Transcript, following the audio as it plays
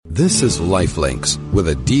This is Lifelinks with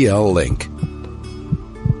a DL link.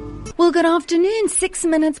 Well, good afternoon. 6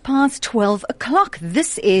 minutes past 12 o'clock.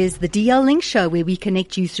 This is the DL Link Show, where we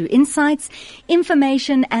connect you through insights,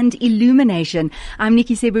 information, and illumination. I'm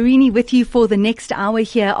Nikki Seberini with you for the next hour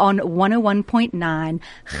here on 101.9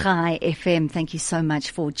 Chai FM. Thank you so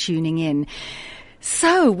much for tuning in.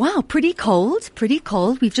 So, wow, pretty cold.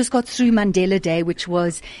 We've just got through Mandela Day, which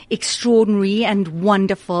was extraordinary and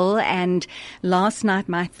wonderful. And last night,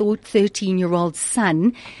 my 13-year-old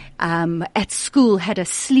son, at school had a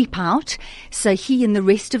sleep out. So he and the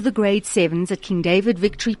rest of the grade 7s at King David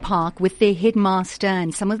Victory Park with their headmaster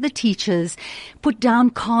and some of the teachers put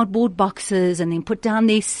down cardboard boxes and then put down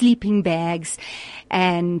their sleeping bags.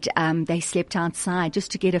 And they slept outside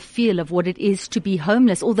just to get a feel of what it is to be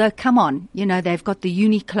homeless. Although, come on, you know, they've got the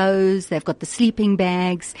uni clothes, they've got the sleeping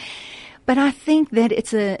bags. But I think that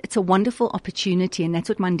it's a wonderful opportunity, and that's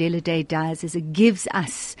what Mandela Day does, is it gives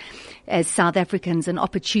us as South Africans an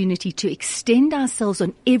opportunity to extend ourselves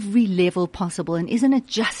on every level possible. And isn't it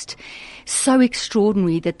just so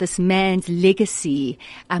extraordinary that this man's legacy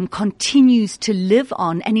continues to live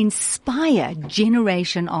on and inspire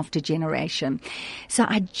generation after generation? So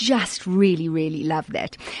I just really, really love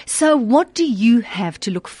that. So what do you have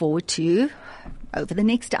to look forward to over the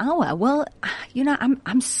next hour? Well, you know,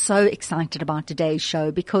 I'm so excited about today's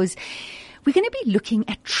show because we're going to be looking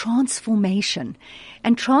at transformation.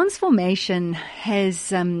 And transformation has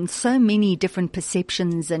so many different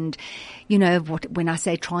perceptions. And, you know, when I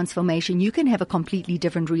say transformation, you can have a completely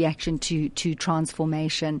different reaction to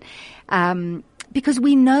transformation. Because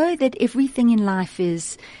we know that everything in life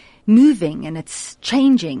is moving and it's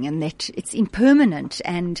changing and that it's impermanent.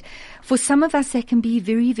 And for some of us, that can be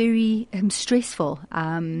very, very stressful,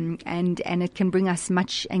 and it can bring us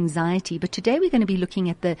much anxiety. But today we're going to be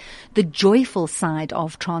looking at the joyful side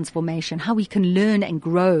of transformation, how we can learn and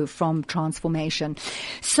grow from transformation.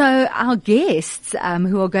 So our guests,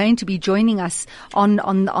 who are going to be joining us on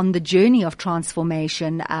the journey of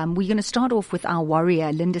transformation, we're going to start off with our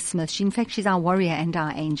warrior, Linda Smith. In fact, she's our warrior and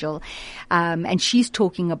our angel. And she's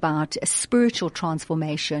talking about a spiritual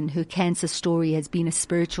transformation. Her cancer story has been a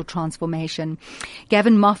spiritual transformation.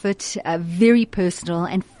 Gavin Moffat, a very personal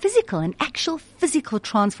and physical, an actual physical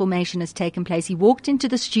transformation has taken place. He walked into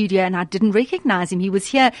the studio and I didn't recognize him. He was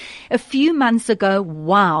here a few months ago.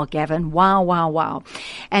 Wow, Gavin. Wow.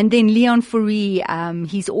 And then Leon Fourie,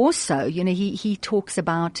 he's also, you know, he talks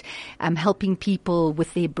about helping people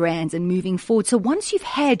with their brands and moving forward. So once you've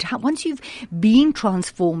been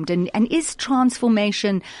transformed, and is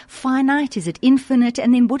transformation finite? Is it infinite?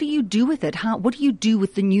 And then what do you do with it? What do you do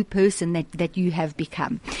with the new person that you have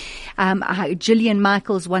become? Gillian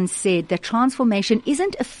Michaels once said that transformation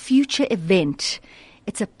isn't a future event.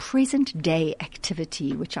 It's a present day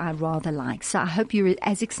activity, which I rather like. So I hope you're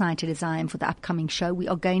as excited as I am for the upcoming show. We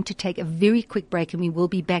are going to take a very quick break and we will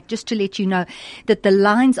be back just to let you know that the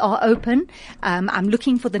lines are open. I'm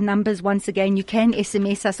looking for the numbers once again. You can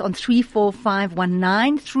SMS us on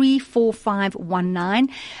 34519,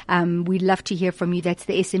 34519. We'd love to hear from you. That's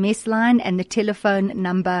the SMS line, and the telephone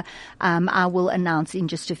number I will announce in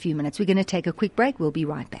just a few minutes. We're going to take a quick break. We'll be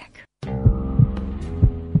right back.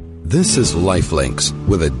 This is Lifelinks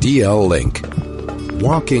with a DL link.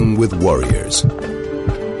 Walking with Warriors.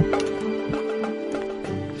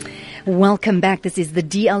 Welcome back. This is the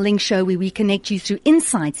DL Link Show, where we connect you through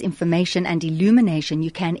insights, information, and illumination. You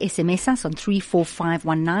can SMS us on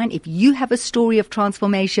 34519 if you have a story of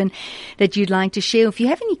transformation that you'd like to share. If you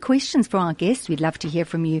have any questions for our guests, we'd love to hear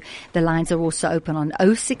from you. The lines are also open on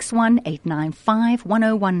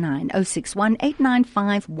 061-895-1019,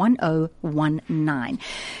 061-895-1019.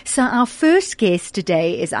 So our first guest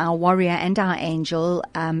today is our warrior and our angel,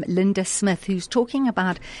 Linda Smith, who's talking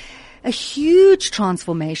about a huge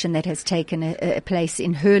transformation that has taken a place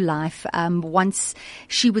in her life once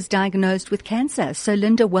she was diagnosed with cancer. So,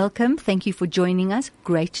 Linda, welcome. Thank you for joining us.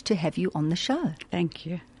 Great to have you on the show. Thank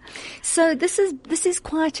you. So this is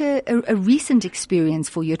quite a recent experience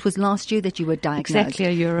for you. It was last year that you were diagnosed. Exactly a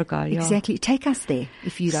year ago, yeah. Exactly. Take us there,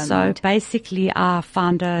 if you don't mind. So basically, I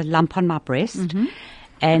found a lump on my breast. Mm-hmm.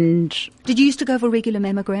 And did you used to go for regular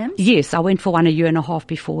mammograms? Yes, I went for one a year and a half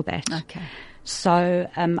before that. Okay. So,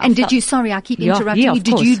 and did you, sorry, I keep interrupting you.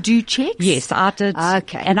 Did you do checks? Yes, I did.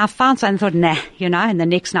 Okay. And I found something and thought, nah, you know, and the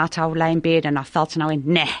next night I lay in bed and I felt and I went,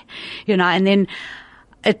 nah, you know, and then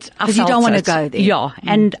because you don't want to go there. Yeah.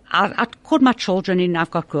 And I called my children, and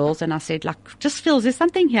I've got girls, and I said, like, just feels there's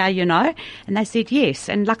something here, you know? And they said yes.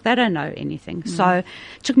 And like, they don't know anything. So it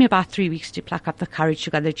took me about 3 weeks to pluck up the courage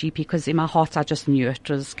to go to the GP, because in my heart, I just knew it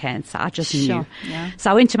was cancer. I just knew. Yeah.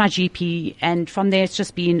 So I went to my GP, and from there it's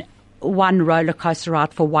just been one roller coaster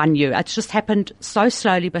ride for 1 year. It's just happened so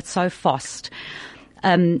slowly but so fast.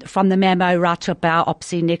 From the mammo right to a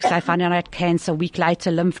biopsy, next day found out I had cancer, a week later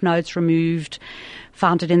lymph nodes removed,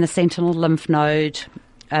 found it in the sentinel lymph node.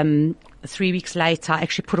 3 weeks later, I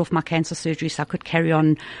actually put off my cancer surgery so I could carry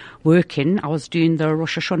on working. I was doing the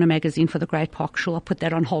Rosh Hashanah magazine for the Great Park Shul. I put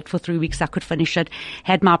that on hold for 3 weeks so I could finish it.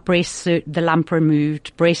 Had my the lump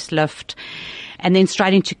removed, breast lift, and then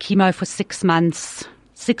straight into chemo for 6 months.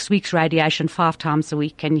 6 weeks radiation 5 times a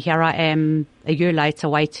week, and here I am a year later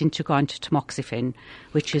waiting to go into tamoxifen,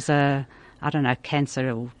 which is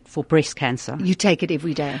cancer for breast cancer. You take it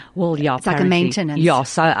every day? Well, yeah. It's like a maintenance. Yeah,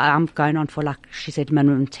 so I'm going on for, like she said,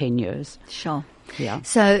 minimum 10 years. Sure. Yeah.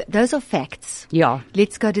 So those are facts. Yeah.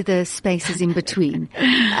 Let's go to the spaces in between.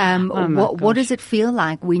 What does it feel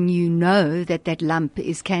like when you know that lump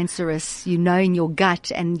is cancerous, you know in your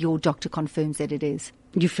gut, and your doctor confirms that it is?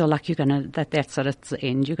 You feel like that's it, it's the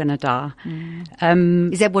end, you're going to die.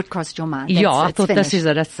 Is that what crossed your mind? I thought finished. This is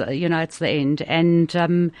it, it's the end. And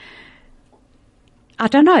I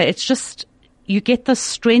don't know, it's just, you get the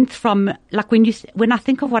strength from, like when I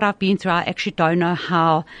think of what I've been through, I actually don't know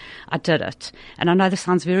how I did it. And I know this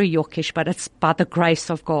sounds very Yorkish, but it's by the grace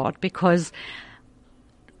of God, because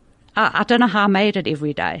I don't know how I made it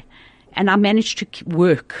every day. And I managed to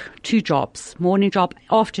work 2 jobs, morning job,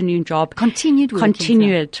 afternoon job. Continued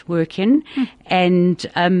working. And,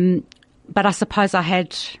 but I suppose I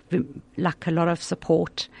had like a lot of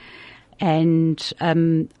support. And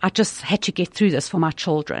I just had to get through this for my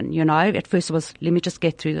children, At first it was, let me just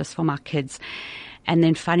get through this for my kids. And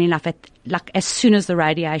then funny enough, as soon as the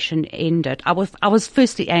radiation ended, I was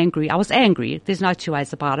firstly angry. I was angry. There's no two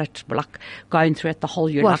ways about it. Like going through it the whole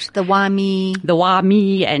year. What? The why me? The why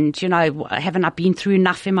me, and haven't I been through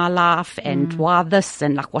enough in my life, and why this,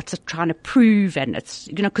 and like what's it trying to prove? And it's,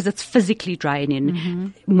 because it's physically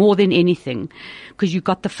draining more than anything, because you've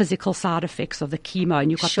got the physical side effects of the chemo,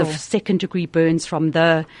 and you've got the 2nd degree burns from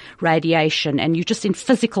the radiation, and you're just in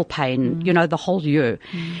physical pain, the whole year.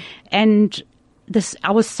 And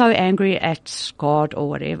I was so angry at God or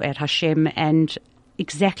whatever, at Hashem, and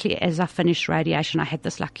exactly as I finished radiation, I had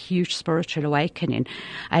this like huge spiritual awakening.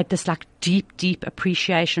 I had this like deep, deep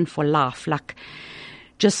appreciation for life, like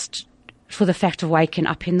just for the fact of waking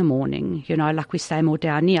up in the morning, like we say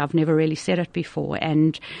Modani. I've never really said it before,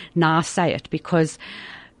 and now I say it because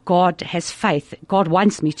God has faith. God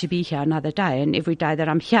wants me to be here another day, and every day that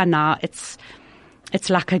I'm here now, it's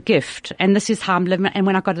like a gift, and this is how I'm living. And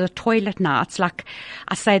when I go to the toilet now, it's like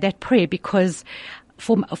I say that prayer because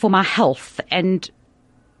for my health. And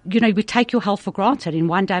we take your health for granted. In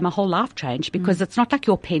one day, my whole life changed because it's not like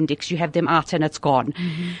your appendix. You have them out and it's gone.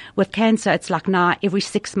 With cancer, it's like now every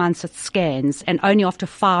 6 months it scans, and only after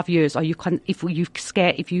 5 years are you if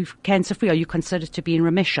you're cancer free, are you considered to be in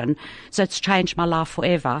remission. So it's changed my life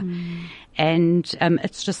forever, and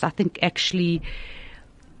it's just, I think actually,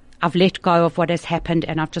 I've let go of what has happened,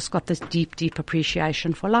 and I've just got this deep, deep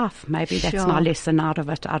appreciation for life. Maybe that's my lesson out of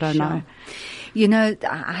it. I don't know.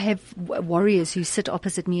 I have warriors who sit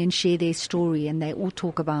opposite me and share their story, and they all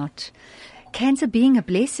talk about cancer being a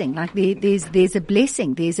blessing. Like there's a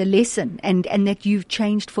blessing, there's a lesson, and that you've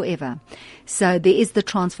changed forever. So there is the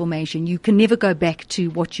transformation. You can never go back to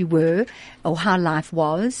what you were or how life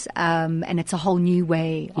was, and it's a whole new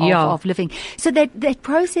way of living. So that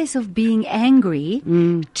process of being angry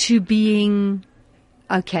to being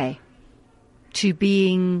okay, to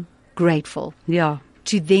being grateful, to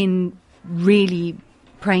then really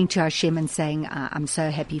praying to Hashem and saying, I'm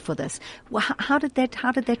so happy for this. Well, how did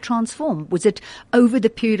that transform? Was it over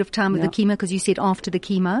the period of time of the chemo? Because you said after the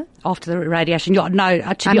chemo? After the radiation. To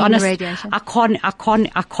be honest,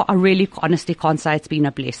 I really honestly can't say it's been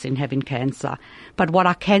a blessing having cancer. But what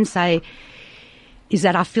I can say is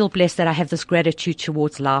that I feel blessed that I have this gratitude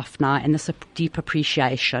towards life now, and this deep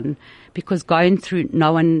appreciation, because going through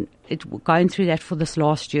that for this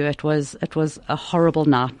last year, it was a horrible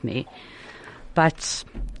nightmare. But,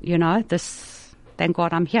 thank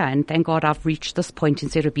God I'm here, and thank God I've reached this point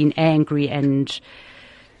instead of being angry and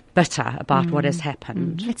bitter about what has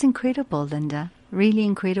happened. That's incredible, Linda. Really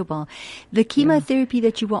incredible. The chemotherapy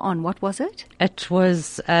that you were on, what was it? It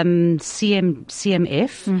was CMF,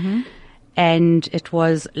 and it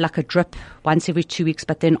was like a drip once every 2 weeks,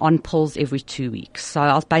 but then on pills every 2 weeks. So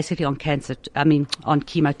I was basically on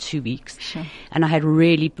chemo 2 weeks. Sure. And I had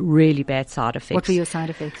really, really bad side effects. What were your side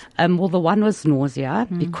effects? Well, the one was nausea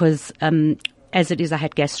because as it is, I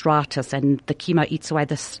had gastritis, and the chemo eats away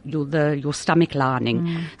your stomach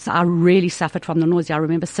lining. So I really suffered from the nausea. I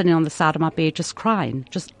remember sitting on the side of my bed just crying,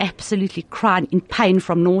 just absolutely crying in pain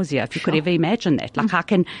from nausea, if you could ever imagine that. Like, how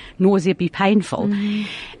can nausea be painful?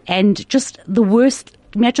 And just the worst.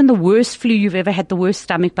 Imagine the worst flu you've ever had, the worst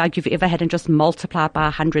stomach bug you've ever had, and just multiply it by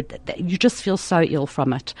 100. You just feel so ill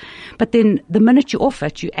from it. But then the minute you're off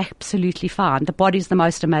it, you're absolutely fine. The body's the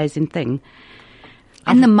most amazing thing.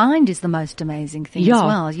 And the mind is the most amazing thing as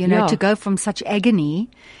well. You know, to go from such agony,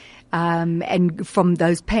 and from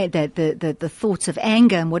those the thoughts of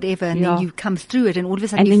anger and whatever, and then you come through it, and all of a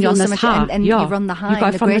sudden you feel so much, and you're on the high. You go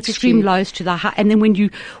and the from the gratitude. extreme lows to the high, and then when you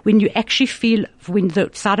actually feel, when the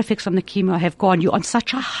side effects from the chemo have gone, you're on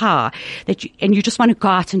such a high that you just want to go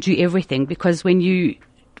out and do everything, because when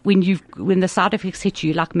the side effects hit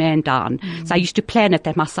you, like man down. So I used to plan it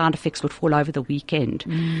that my side effects would fall over the weekend.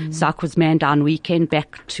 So I was man down weekend,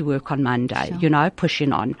 back to work on Monday,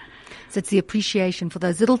 pushing on. So it's the appreciation for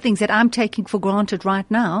those little things that I'm taking for granted right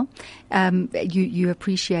now. You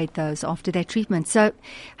appreciate those after that treatment. So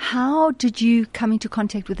how did you come into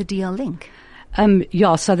contact with the DL Link? So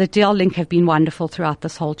the DL Link have been wonderful throughout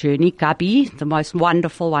this whole journey. Gabi, the most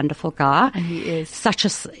wonderful, wonderful guy. And he is.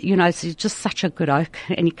 He's just such a good oak.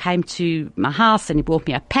 And he came to my house and he brought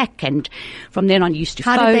me a pack, and from then on used to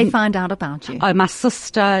phone. How did they find out about you? Oh, my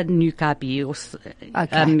sister knew Gabi,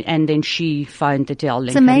 and then she phoned the DL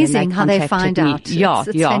Link. It's amazing how they find out.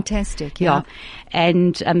 It's fantastic. Yeah.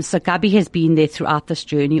 And so Gabi has been there throughout this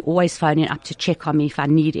journey, always phoning up to check on me if I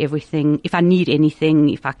need everything, if I need anything,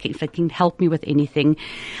 if it can help me with anything.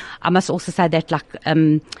 I must also say that,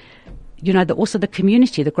 also the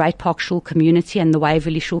community, the Great Park Shul community and the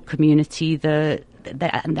Waverley Shul community,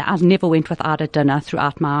 I never went without a dinner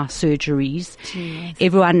throughout my surgeries. Jeez.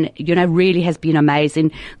 Everyone, really has been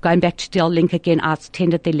amazing. Going back to DL Link again, I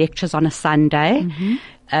attended their lectures on a Sunday.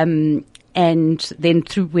 And then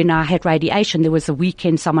when I had radiation, there was a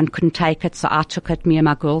weekend someone couldn't take it, so I took it. Me and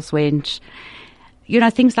my girls went.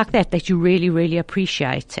 Things like that you really, really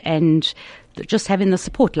appreciate. And just having the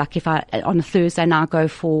support. Like if I, on a Thursday now, go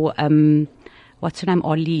for, what's her name?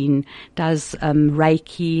 Arlene does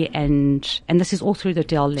Reiki, and this is all through the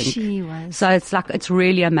DL Link. She was. So it's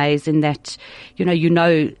really amazing that,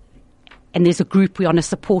 and there's a group, we're on a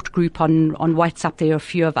support group on WhatsApp. There are a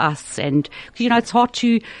few of us, and it's hard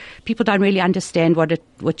people don't really understand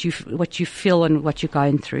what you feel and what you're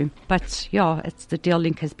going through. But it's the DL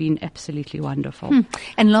Link has been absolutely wonderful.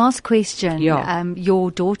 And last question,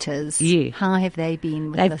 your daughters, how have they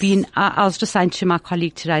been with this? I was just saying to my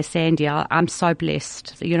colleague today, Sandy, I'm so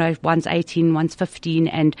blessed. One's 18, one's 15,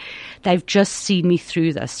 and they've just seen me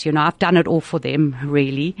through this. I've done it all for them,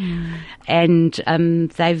 really. And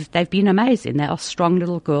they've been amazing. They are strong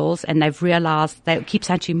little girls, and they've realized, they keep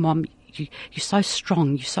saying to me, Mom, you're so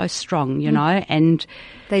strong, and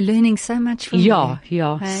they're learning so much from you.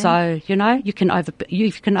 Hey? So, you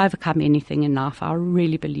can overcome anything in life. I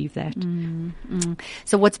really believe that.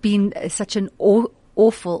 So what's been such an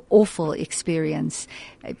awful experience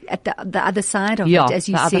at the other side of it, as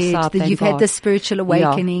you said, that you've had this spiritual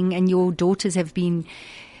awakening, and your daughters have been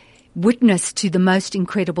witness to the most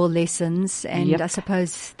incredible lessons, and I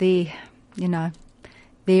suppose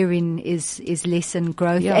therein is lesson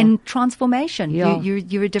growth and transformation. You're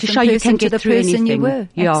a different person to the person you were.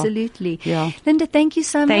 Absolutely. Linda, thank you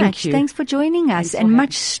so much. Thanks for joining us, and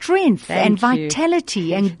much strength and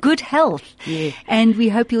vitality and good health. And we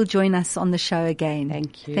hope you'll join us on the show again.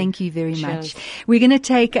 Thank you. Thank you very much. We're going to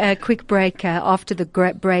take a quick break. After the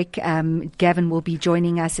break, Gavin will be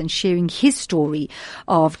joining us and sharing his story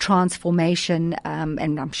of transformation,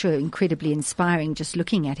 and I'm sure incredibly inspiring just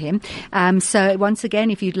looking at him. So once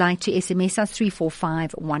again, if you'd like to SMS us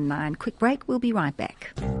 34519. Quick break. We'll be right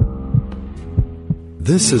back.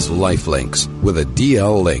 This is Lifelinks with a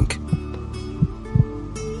DL Link.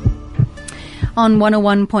 On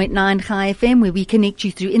 101.9 Chai FM, where we connect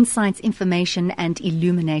you through insights, information, and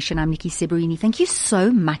illumination. I'm Nikki Seberini. Thank you so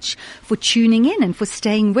much for tuning in and for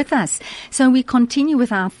staying with us. So we continue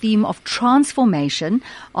with our theme of transformation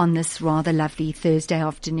on this rather lovely Thursday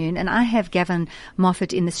afternoon. And I have Gavin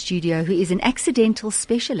Moffat in the studio, who is an accidental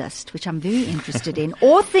specialist, which I'm very interested in,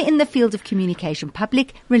 author in the field of communication,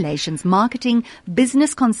 public relations, marketing,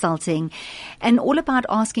 business consulting, and all about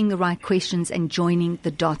asking the right questions and joining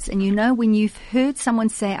the dots. And when you've heard someone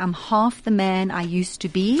say, I'm half the man I used to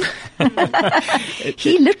be,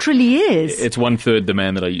 he literally is. It's 1/3 the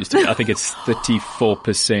man that I used to be. I think it's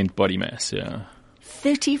 34% body mass,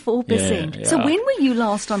 34%. Yeah. So when were you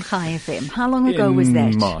last on Chai FM? How long ago was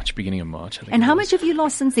that? Beginning of March. I think And it how was. much have you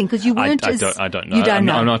lost since then? Because you weren't I don't know. You don't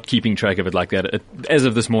know. I'm not keeping track of it like that. As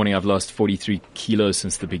of this morning, I've lost 43 kilos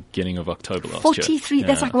since the beginning of October last 43. year.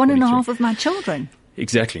 That's like 1.5 of my children.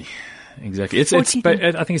 Exactly. It's I think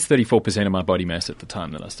it's 34% of my body mass at the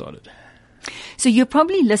time that I started. So you're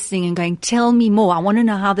probably listening and going, tell me more. I want to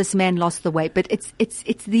know how this man lost the weight. But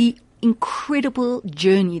it's the incredible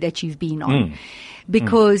journey that you've been on.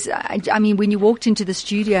 Because, I mean, when you walked into the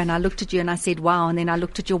studio and I looked at you and I said, wow. And then I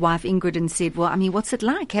looked at your wife, Ingrid, and said, well, I mean, what's it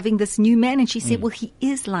like having this new man? And she said, well, he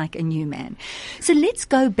is like a new man. So let's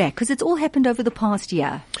go back because it's all happened over the past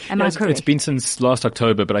year. Am I correct? It's been since last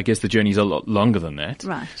October, but I guess the journey's a lot longer than that.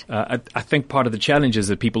 Right. I think part of the challenge is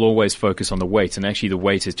that people always focus on the weight, and actually the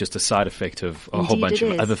weight is just a side effect of a whole bunch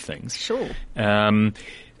of other things. Sure.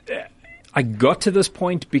 I got to this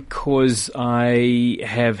point because I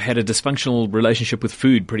have had a dysfunctional relationship with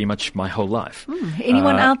food pretty much my whole life.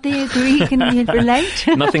 Anyone out there agree? Can you relate?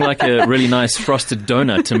 Nothing like a really nice frosted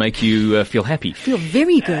donut to make you feel happy. Feel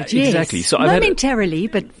very good, yes. Exactly. So momentarily,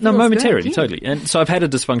 but feels momentarily, good, yeah. totally. And so I've had a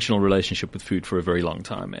dysfunctional relationship with food for a very long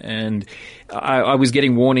time. And I was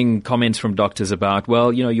getting warning comments from doctors about,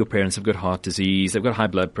 well, you know, your parents have got heart disease, they've got high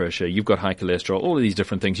blood pressure, you've got high cholesterol, all of these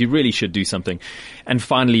different things. You really should do something. And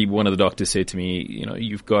finally, one of the doctors said to me, you know,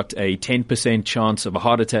 you've got a 10% chance of a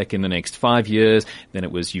heart attack in the next 5 years. Then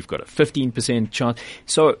it was, you've got a 15% chance.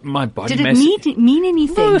 So my body mass... Did it mean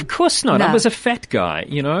anything? No, of course not. No. I was a fat guy,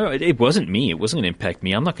 you know. It wasn't me. It wasn't going to impact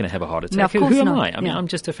me. I'm not going to have a heart attack. No, of course Who am not. I? I mean, I'm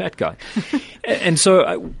just a fat guy. And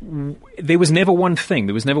so there was never one thing.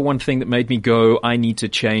 There was never one thing that made me go, I need to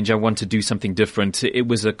change. I want to do something different. It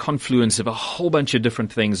was a confluence of a whole bunch of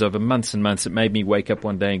different things over months and months that made me wake up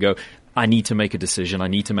one day and go, I need to make a decision. I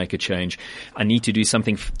need to make a change. I need to do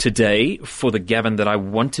something today for the Gavin that I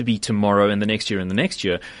want to be tomorrow and the next year and the next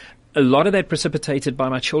year. A lot of that precipitated by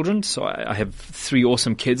my children. So I have 3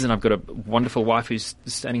 awesome kids and I've got a wonderful wife who's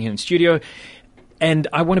standing here in the studio. And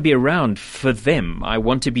I want to be around for them. I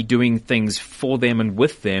want to be doing things for them and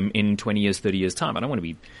with them in 20 years, 30 years' time. I don't want to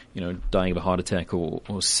be, you know, dying of a heart attack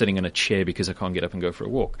or sitting in a chair because I can't get up and go for a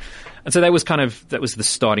walk. And so that was the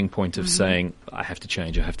starting point of saying, I have to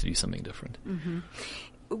change. I have to do something different. Mm-hmm.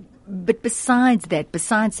 But besides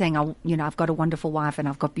saying, I've got a wonderful wife and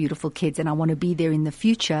I've got beautiful kids and I want to be there in the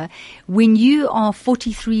future, when you are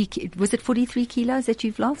 43, was it 43 kilos that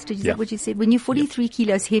you've lost? Is that what you said? When you're 43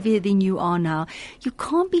 kilos heavier than you are now, you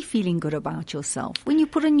can't be feeling good about yourself. When you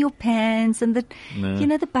put on your pants and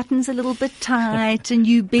the button's a little bit tight and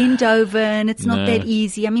you bend over and it's not that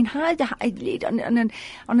easy. I mean, how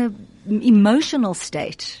on a emotional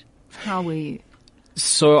state, how were you?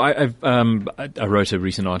 So I wrote a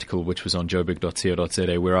recent article which was on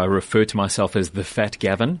joburg.co.za where I refer to myself as the fat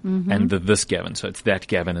Gavin and the this Gavin. So it's that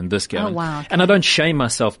Gavin and this Gavin. Oh, wow. Okay. And I don't shame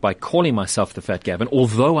myself by calling myself the fat Gavin,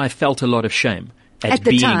 although I felt a lot of shame. At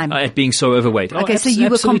being so overweight. Okay, so you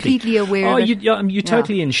were completely aware of it? You're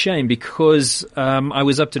totally in shame because I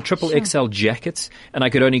was up to triple XL jackets and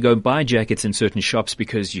I could only go buy jackets in certain shops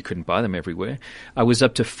because you couldn't buy them everywhere. I was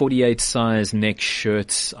up to 48 size neck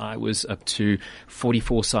shirts. I was up to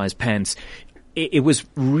 44 size pants. It was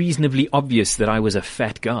reasonably obvious that I was a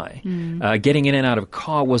fat guy. Getting in and out of a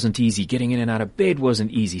car wasn't easy. Getting in and out of bed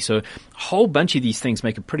wasn't easy. So a whole bunch of these things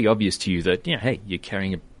make it pretty obvious to you that, hey, you're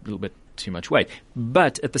carrying a little bit too much weight.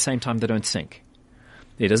 But at the same time, they don't sink.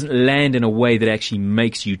 It doesn't land in a way that actually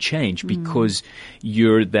makes you change because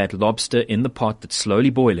you're that lobster in the pot that's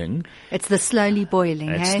slowly boiling. It's the slowly boiling.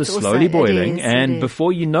 It's the slowly boiling. And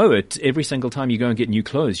before you know it, every single time you go and get new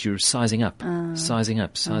clothes, you're sizing up. And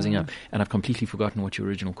I've completely forgotten what your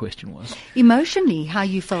original question was. Emotionally, how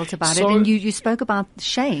you felt about it. And you spoke about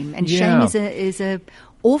shame. And shame is a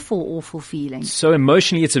awful feeling. So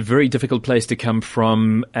emotionally, it's a very difficult place to come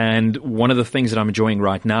from. And one of the things that I'm enjoying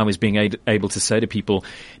right now is being able to say to people,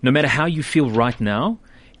 no matter how you feel right now,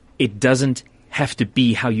 it doesn't have to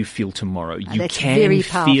be how you feel tomorrow. You can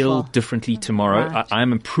feel differently tomorrow. Right.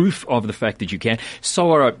 I'm a proof of the fact that you can.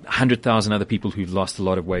 So are 100,000 other people who've lost a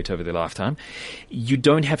lot of weight over their lifetime. You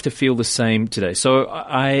don't have to feel the same today. So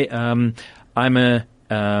I'm a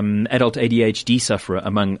adult ADHD sufferer,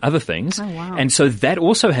 among other things. Oh, wow. And so that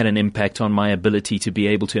also had an impact on my ability to be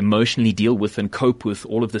able to emotionally deal with and cope with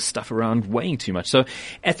all of this stuff around weighing too much. So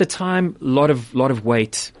at the time, a lot of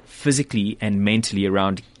weight physically and mentally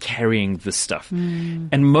around carrying this stuff.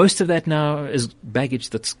 And most of that now is baggage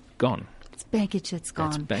that's gone. Baggage that's gone.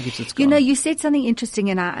 That's baggage that's gone. You know, you said something interesting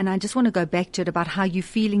and I just want to go back to it about how you're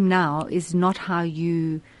feeling now is not how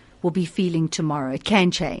you will be feeling tomorrow. It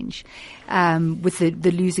can change with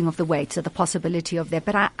the losing of the weight, so the possibility of that.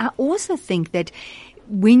 But I also think that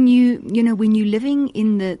when when you're living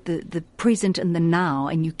in the present and the now,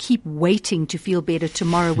 and you keep waiting to feel better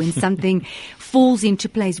tomorrow when something falls into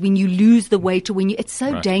place, when you lose the weight, or it's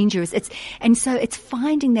so dangerous. So it's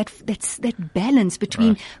finding that balance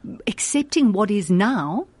between accepting what is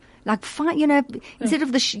now. Like, instead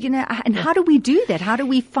of and how do we do that? How do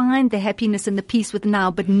we find the happiness and the peace with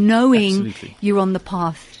now, but knowing you're on the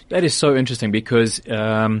path? That is so interesting, because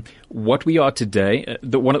what we are today,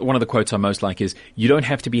 one of the quotes I most like is, you don't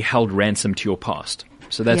have to be held ransom to your past.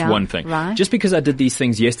 So that's one thing. Right. Just because I did these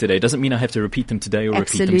things yesterday doesn't mean I have to repeat them today or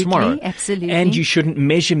repeat them tomorrow. Absolutely. And you shouldn't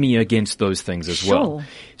measure me against those things as well.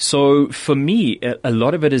 So for me, a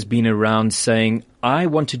lot of it has been around saying, I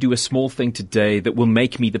want to do a small thing today that will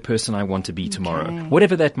make me the person I want to be tomorrow.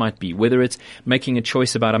 Whatever that might be, whether it's making a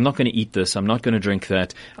choice about, I'm not going to eat this, I'm not going to drink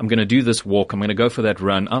that, I'm going to do this walk, I'm going to go for that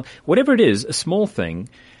run. Whatever it is, a small thing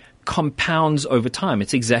compounds over time.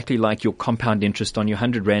 It's exactly like your compound interest on your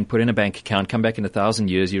 100 Rand put in a bank account, come back in 1,000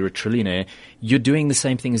 years, you're a trillionaire. You're doing the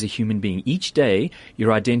same thing as a human being. Each day,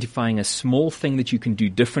 you're identifying a small thing that you can do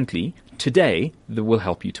differently today that will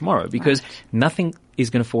help you tomorrow, because nothing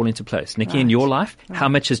is going to fall into place. Nikki, in your life, how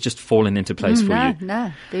much has just fallen into place for you?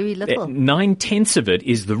 No, very little. 9/10 of it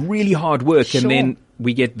is the really hard work, and then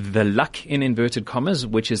we get the luck, in inverted commas,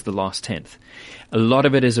 which is the last 10th. A lot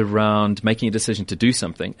of it is around making a decision to do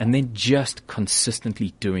something and then just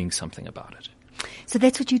consistently doing something about it. So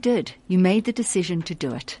that's what you did. You made the decision to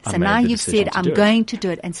do it. So now you've said, I'm going to do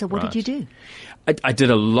it. And so what did you do? I did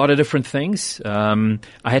a lot of different things. I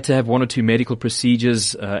had to have 1 or 2 medical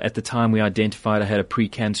procedures. At the time, we identified I had a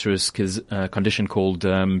precancerous condition called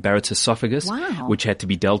Barrett's esophagus, which had to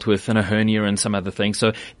be dealt with, and a hernia and some other things.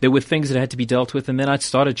 So there were things that had to be dealt with, and then I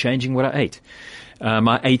started changing what I ate.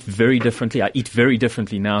 I ate very differently. I eat very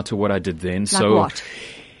differently now to what I did then. Like what?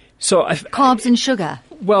 So carbs and sugar.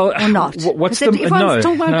 Well, or not? What's everyone's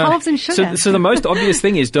talking about carbs and sugar. So the most obvious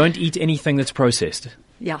thing is, don't eat anything that's processed.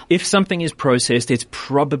 Yeah. If something is processed, it's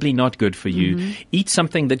probably not good for you. Eat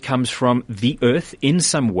something that comes from the earth in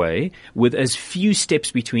some way, with as few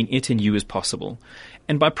steps between it and you as possible.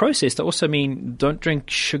 And by processed, I also mean don't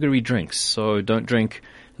drink sugary drinks. So don't drink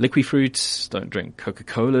liquid fruits, don't drink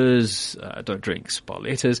Coca-Colas, don't drink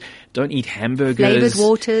Sparlettas, don't eat hamburgers.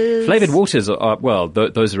 Flavored waters are,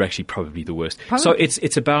 those are actually probably the worst. So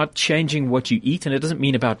it's about changing what you eat, and it doesn't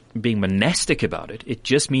mean about being monastic about it. It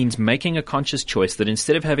just means making a conscious choice that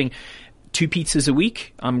instead of having 2 pizzas a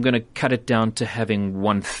week, I'm going to cut it down to having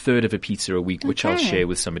 1/3 of a pizza a week, which I'll share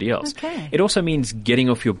with somebody else. It also means getting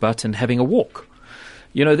off your butt and having a walk.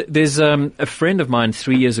 You know, there's a friend of mine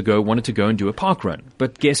 3 years ago wanted to go and do a park run.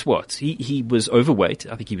 But guess what? He was overweight.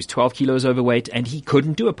 I think he was 12 kilos overweight, and he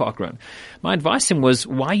couldn't do a park run. My advice to him was,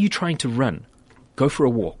 why are you trying to run? Go for a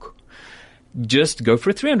walk. Just go for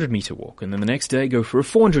a 300-meter walk, and then the next day go for a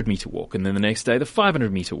 400-meter walk, and then the next day the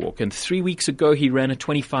 500-meter walk. And 3 weeks ago, he ran a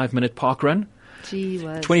 25-minute park run.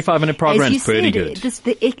 25-minute park run is pretty good.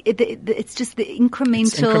 It's just the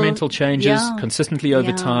incremental changes consistently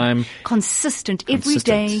over time. Consistent. Every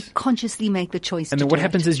day, consciously make the choice. And then what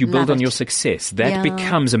happens is you build on your success. That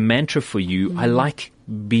becomes a mantra for you. I like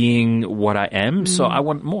being what I am, so I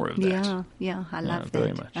want more of that. Yeah, I love that.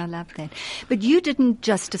 Very much. I love that. But you didn't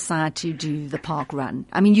just decide to do the park run.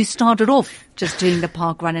 I mean, you started off just doing the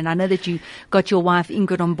park run, and I know that you got your wife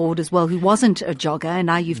Ingrid on board as well, who wasn't a jogger, and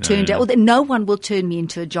now you've turned out. Well, no one will turn me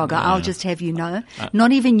into a jogger. I'll just have you know.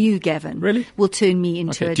 Not even you, Gavin. Really? Will turn me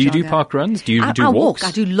into a jogger. Do you do park runs? Do you do walks?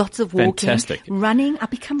 I do lots of walking. Fantastic. Running, I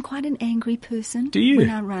become quite an angry person. Do you? When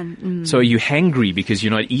I run. So are you hangry because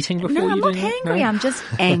you're not eating before you do? No, I'm not hangry. I'm just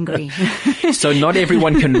angry. So not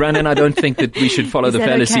everyone can run, and I don't think that we should follow the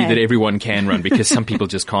fallacy that everyone can run, because some people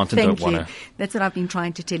just can't and don't want to. That's what I've been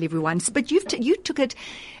trying to tell everyone. But you took it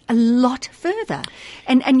a lot further.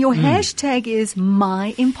 And your hashtag is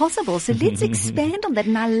My Impossible. So let's expand on that.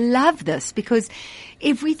 And I love this, because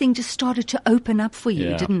everything just started to open up for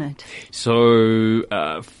you, didn't it? So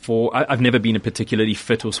I've never been a particularly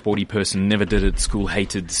fit or sporty person, never did it at school,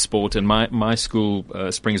 hated sport. And my school,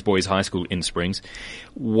 Springs Boys High School in Springs,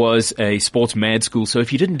 was a sports mad school. So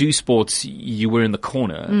if you didn't do sports, you were in the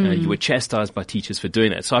corner. You were chastised by teachers for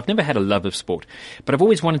doing that. So I've never had a love of sport, but I've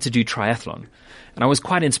always wanted to do triathlon. And I was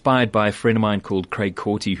quite inspired by a friend of mine called Craig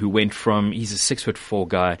Corty, who went from, he's a 6'4"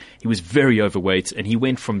 guy. He was very overweight, and he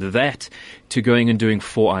went from that to going and doing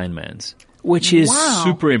 4 Ironmans, which is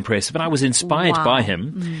super impressive. And I was inspired by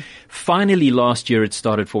him. Finally, last year, it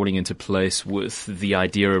started falling into place with the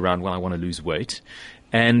idea around, I want to lose weight.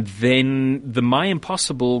 And then the My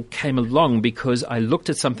Impossible came along because I looked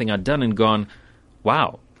at something I'd done and gone,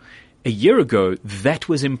 wow, a year ago, that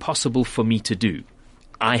was impossible for me to do.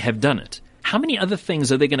 I have done it. how many other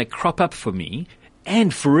things are there going to crop up for me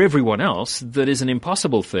and for everyone else that is an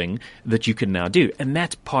impossible thing that you can now do? And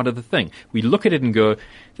that's part of the thing. We look at it and go,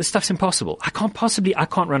 this stuff's impossible. I can't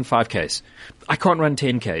run 5Ks. I can't run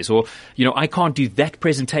 10Ks. Or, I can't do that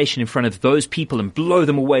presentation in front of those people and blow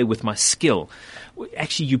them away with my skill.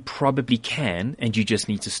 Actually, you probably can, and you just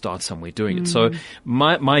need to start somewhere doing it. So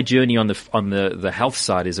my journey on the health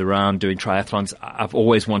side is around doing triathlons. I've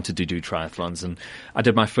always wanted to do triathlons, and I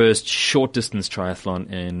did my first short distance triathlon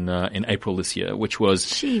in April this year, which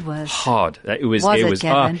was hard. It was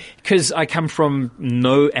because I come from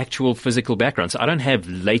no actual physical background, so I don't have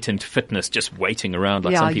latent fitness just waiting around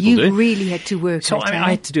like some people do. You really had to work. So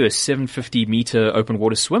I had to do a 750 meter open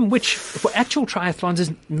water swim, which for actual triathlons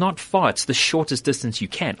is not far. It's the shortest distance you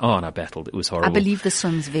can. Oh, and I battled. It was horrible. I believe the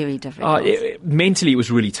swim's very difficult. Mentally, it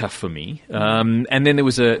was really tough for me. And then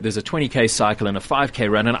there's a 20K cycle and a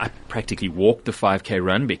 5K run, and I practically walked the 5K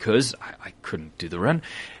run because I couldn't do the run.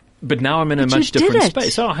 But now I'm in a much different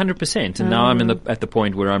space. Oh, 100%. And now I'm at the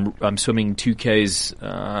point where I'm swimming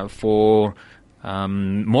 2Ks for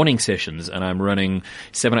morning sessions, and I'm running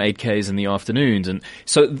 7 or 8Ks in the afternoons. And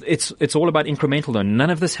so it's all about incremental though. None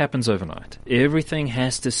of this happens overnight. Everything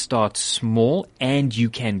has to start small, and you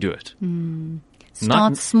can do it.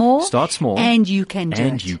 Start small. And you can do it.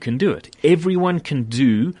 And you can do it. Everyone can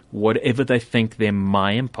do whatever they think their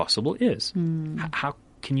my impossible is. How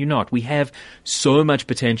can you not? We have so much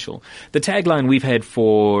potential. The tagline we've had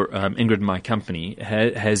for Ingrid and my company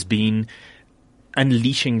has been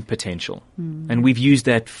unleashing potential. And we've used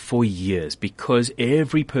that for years because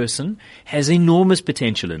every person has enormous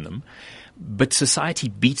potential in them. But society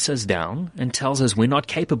beats us down and tells us we're not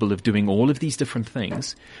capable of doing all of these different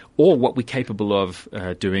things, or what we're capable of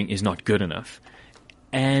doing is not good enough.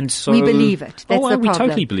 And so we believe it. That's the problem. We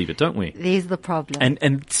totally believe it, don't we? There's the problem.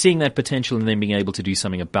 And seeing that potential and then being able to do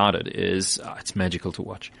something about it is it's magical to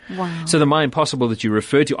watch. Wow. So the My Impossible that you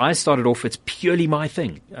referred to, I started off, it's purely my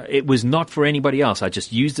thing. It was not for anybody else. I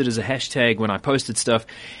just used it as a hashtag when I posted stuff.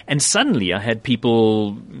 And suddenly I had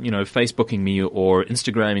people, Facebooking me or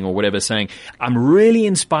Instagramming or whatever saying, I'm really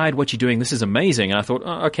inspired what you're doing. This is amazing. And I thought,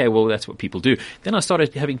 okay, well, that's what people do. Then I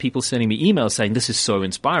started having people sending me emails saying, this is so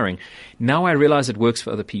inspiring. Now I realize it works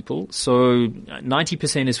for other people. So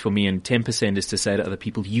 90% is for me and 10% is to say to other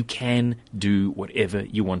people, you can do whatever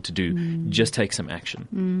you want to do. Just take some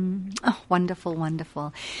action. Oh, wonderful,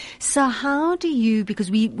 wonderful. So how do you, because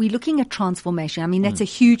we're looking at transformation. I mean, that's a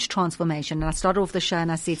huge transformation. And I started off the show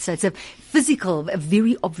and I said, so it's a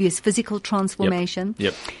very obvious physical transformation.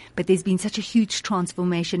 Yep. But there's been such a huge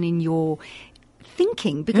transformation in your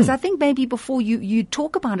thinking, because I think maybe before you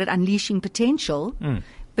talk about it, unleashing potential,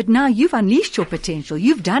 but now you've unleashed your potential.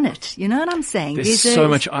 You've done it. You know what I'm saying? There's so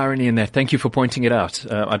much irony in that. Thank you for pointing it out.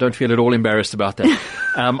 I don't feel at all embarrassed about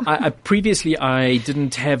that. Previously, I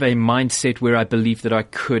didn't have a mindset where I believed that I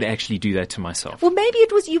could actually do that to myself. Well, maybe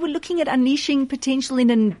it was you were looking at unleashing potential in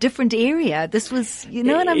a different area. This was,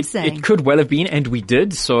 what I'm saying? It could well have been, and we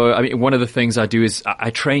did. So, I mean, one of the things I do is I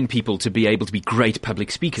train people to be able to be great public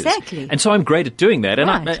speakers. Exactly. And so I'm great at doing that. And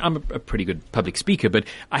right. I'm a pretty good public speaker, but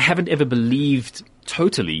I haven't ever believed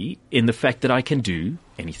totally in the fact that I can do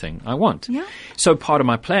anything I want. Yeah. So part of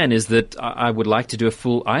my plan is that I would like to do a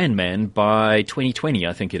full Ironman by 2020,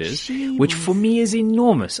 I think it is, which for me is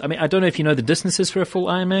enormous. I mean, I don't know if you know the distances for a full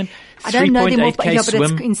Ironman. I don't know them all, but swim,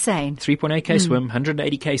 it's insane. 3.8K swim,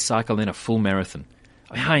 180K cycle, then a full marathon.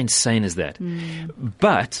 I mean, how insane is that?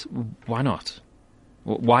 But why not?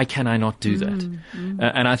 Why can I not do that?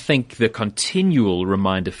 And I think the continual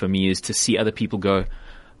reminder for me is to see other people go,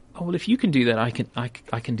 oh, well, if you can do that, I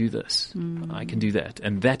can do this. I can do that.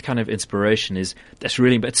 And that kind of inspiration that's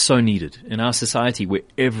really, but it's so needed in our society where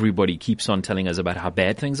everybody keeps on telling us about how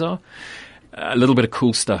bad things are. A little bit of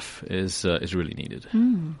cool stuff is really needed.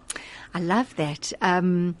 I love that.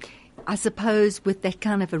 I suppose with that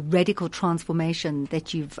kind of a radical transformation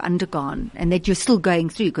that you've undergone and that you're still going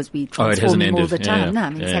through, because we transforming all the time. No, I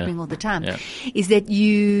mean, it's happening all the time. Is that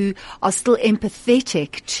you are still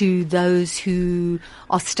empathetic to those who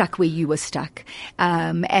are stuck where you were stuck.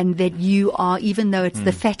 And that you are, even though it's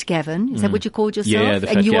the Fat Gavin, is that what you called yourself? Yeah, the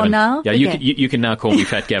Fat and you Gavin. are now? Yeah, you can now call me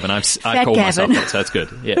Fat Gavin. I call myself that, so that's good.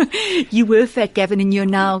 Yeah. You were Fat Gavin and you're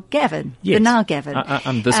now Gavin. Yes. You're now Gavin.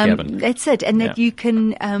 I'm this Gavin. That's it. And that you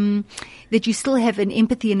can, that you still have an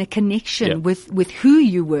empathy and a connection with who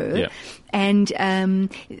you were. Yeah. And,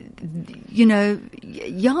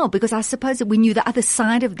 because I suppose that when you're the other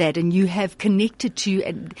side of that and you have connected to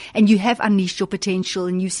and you have unleashed your potential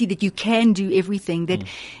and you see that you can do everything,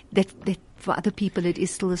 that for other people it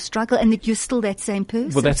is still a struggle, and that you're still that same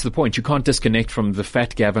person. Well, that's the point. You can't disconnect from the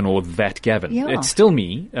fat Gavin or that Gavin. Yeah. It's still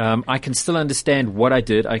me. I can still understand what I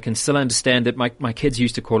did. I can still understand that my kids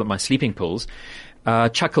used to call it my sleeping pills.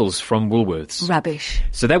 Chuckles from Woolworths. Rubbish.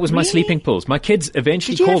 So that was my Really? sleeping pills. My kids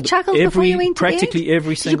eventually Did you have called chuckles before you went to practically bed?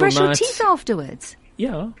 every single Did you brush night. your teeth afterwards?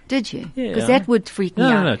 Yeah. Did you? Yeah. Because that would freak me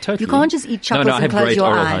out. No, totally. You can't just eat chocolates No, I and have close great your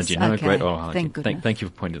oral eyes. hygiene. No, Okay. great oral hygiene. Thank goodness. Thank you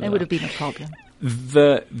for pointing that out. That would have been a problem.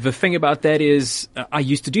 The thing about that is, I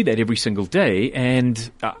used to do that every single day,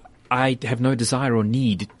 and I have no desire or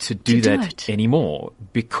need to do that it. anymore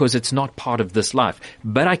because it's not part of this life.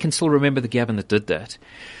 But I can still remember the Gavin that did that.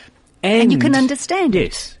 And you can understand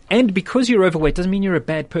it. Yes. And because you're overweight doesn't mean you're a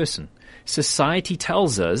bad person. Society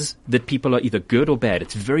tells us that people are either good or bad.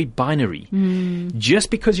 It's very binary. Just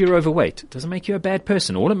because you're overweight doesn't make you a bad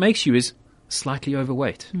person. All it makes you is slightly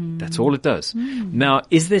overweight. That's all it does. Now,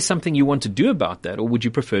 is there something you want to do about that, or would you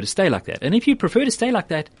prefer to stay like that? And if you prefer to stay like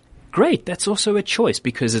that, great. That's also a choice,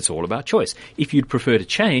 because it's all about choice. If you'd prefer to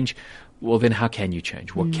change, well, then how can you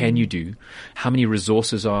change? What can you do? How many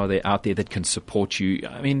resources are there out there that can support you?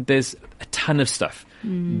 I mean, there's a ton of stuff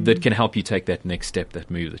that can help you take that next step, that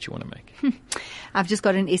move that you want to make. I've just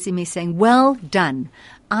got an SMS saying, well done.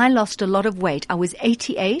 I lost a lot of weight. I was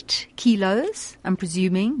 88 kilos, I'm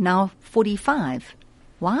presuming, now 45.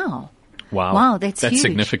 Wow. Wow, that's huge.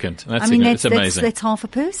 significant. That's amazing. That's half a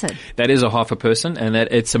person. That is a half a person, and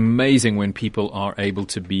that it's amazing when people are able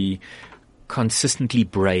to be consistently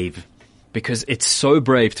brave, because it's so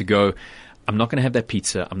brave to go, I'm not going to have that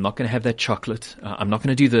pizza. I'm not going to have that chocolate. I'm not going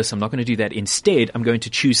to do this. I'm not going to do that. Instead, I'm going to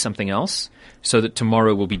choose something else so that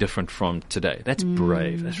tomorrow will be different from today. That's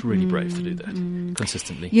brave. That's really brave to do that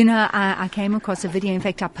consistently. You know, I came across a video. In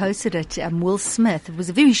fact, I posted it. Will Smith, it was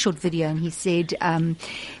a very short video, and he said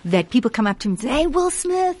that people come up to him and say, hey, Will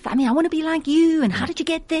Smith, I want to be like you, and how did you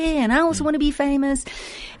get there? And I also want to be famous.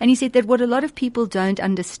 And he said that what a lot of people don't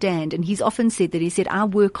understand, and he's often said that, he said, I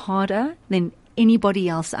work harder than anybody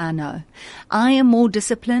else I know. I am more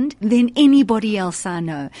disciplined than anybody else I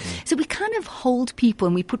know. So we kind of hold people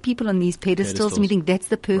and we put people on these pedestals and we think that's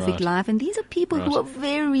the perfect life. And these are people who are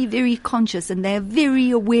very, very conscious, and they're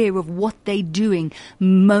very aware of what they're doing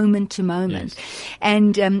moment to moment. Yes.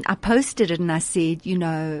 And I posted it and I said, you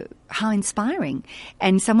know, how inspiring.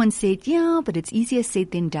 And someone said, yeah, but it's easier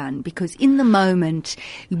said than done, because in the moment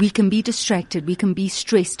we can be distracted, we can be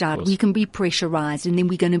stressed out, we can be pressurized, and then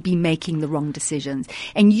we're going to be making the wrong decisions.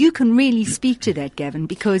 And you can really speak to that, Gavin,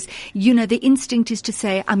 because, you know, the instinct is to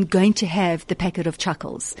say, I'm going to have the packet of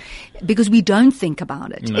chuckles, because we don't think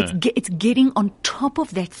about it. No. It's getting on top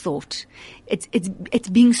of that thought. It's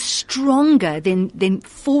being stronger than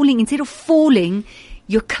falling. Instead of falling,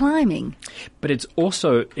 you're climbing. But it's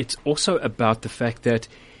also about the fact that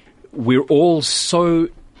we're all so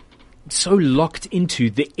locked into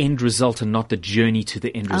the end result and not the journey to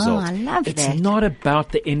the end result. Oh, I love that. It's not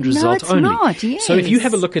about the end result only. No, it's not, yes. So if you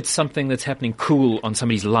have a look at something that's happening cool on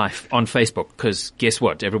somebody's life on Facebook, because guess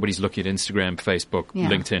what? Everybody's looking at Instagram, Facebook,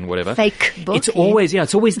 LinkedIn, whatever. Fake book. It's always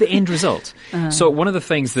the end result. So one of the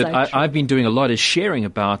things that I've been doing a lot is sharing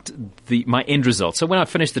about my end result. So when I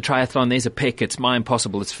finish the triathlon, there's a pic. It's my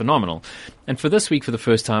impossible. It's phenomenal. And for this week, for the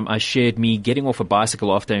first time, I shared me getting off a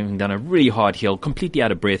bicycle after having done a really hard hill, completely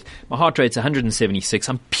out of breath. My heart rate's 176.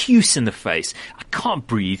 I'm puce in the face. I can't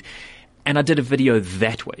breathe. And I did a video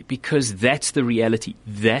that way, because that's the reality.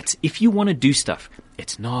 That's, if you want to do stuff,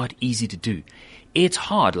 it's not easy to do. It's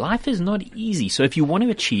hard. Life is not easy. So if you want to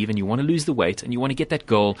achieve and you want to lose the weight and you want to get that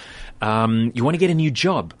goal, you want to get a new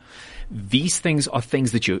job, these things are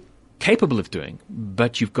things that you're capable of doing,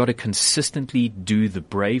 but you've got to consistently do the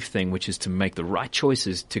brave thing, which is to make the right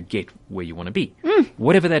choices to get where you want to be.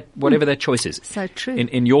 Whatever that choice is. So true.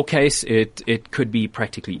 In your case, it could be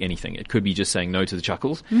practically anything. It could be just saying no to the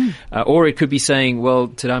chuckles, or it could be saying, well,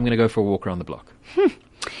 today I'm going to go for a walk around the block.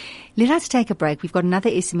 Let us take a break. We've got another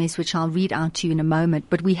SMS which I'll read out to you in a moment,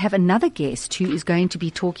 but we have another guest who is going to be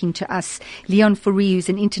talking to us, Leon Fourie, who's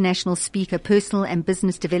an international speaker, personal and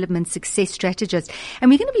business development success strategist. And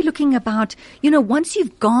we're going to be looking about, you know, once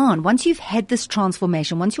you've had this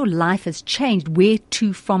transformation, once your life has changed, where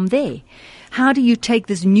to from there? How do you take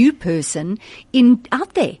this new person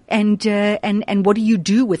out there, and what do you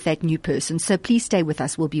do with that new person? So please stay with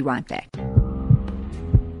us. We'll be right back.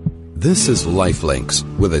 This is Lifelinks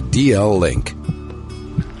with a DL link.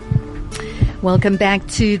 Welcome back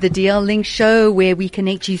to the DL Link Show, where we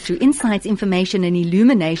connect you through insights, information and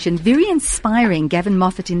illumination. Very inspiring. Gavin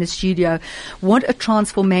Moffat in the studio. What a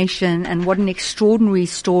transformation and what an extraordinary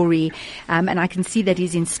story. And I can see that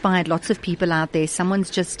he's inspired lots of people out there.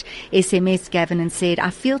 Someone's just SMS Gavin and said,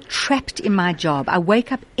 I feel trapped in my job. I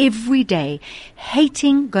wake up every day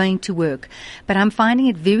hating going to work, but I'm finding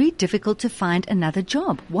it very difficult to find another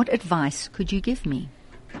job. What advice could you give me?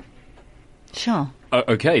 Sure.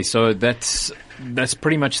 Okay, so that's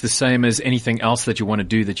pretty much the same as anything else that you want to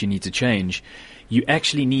do that you need to change. You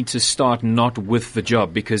actually need to start not with the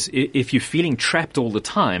job, because if you're feeling trapped all the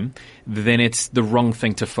time, then it's the wrong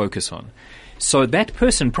thing to focus on. So that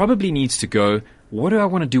person probably needs to go, what do I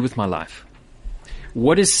want to do with my life?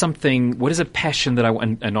 What is a passion that I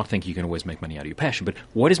want, and not think you can always make money out of your passion, but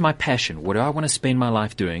what is my passion? What do I want to spend my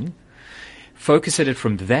life doing? Focus at it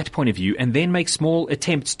from that point of view, and then make small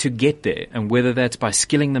attempts to get there. And whether that's by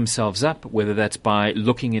skilling themselves up, whether that's by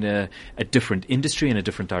looking in a different industry, in a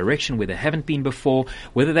different direction where they haven't been before,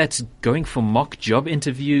 whether that's going for mock job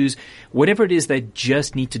interviews, whatever it is, they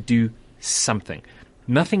just need to do something.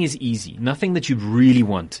 Nothing is easy. Nothing that you really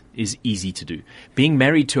want is easy to do. Being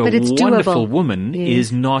married to a wonderful woman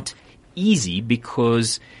is not easy,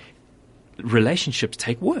 because relationships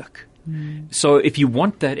take work. So if you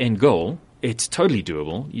want that end goal, it's totally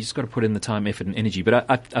doable. You just got to put in the time, effort, and energy. But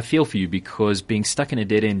I feel for you, because being stuck in a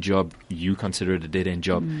dead-end job, you consider it a dead-end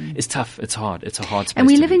job, is tough. It's hard. It's a hard space. And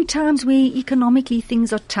we live in times where economically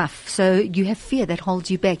things are tough. So you have fear that holds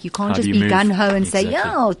you back. You can't just be gung-ho and say,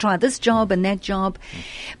 yeah, I'll try this job and that job.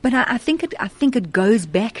 But I think it goes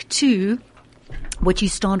back to what you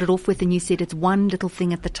started off with, and you said it's one little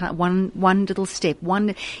thing at the time, one little step.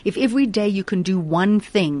 If every day you can do one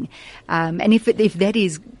thing, and if that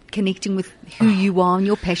is connecting with who you are and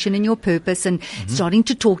your passion and your purpose, and starting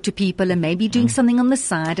to talk to people, and maybe doing something on the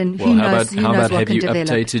side, and who knows what can develop. Have you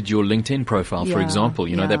updated your LinkedIn profile, for example?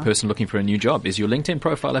 You know, that person looking for a new job. Is your LinkedIn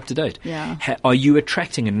profile up to date? Yeah. Are you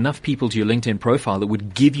attracting enough people to your LinkedIn profile that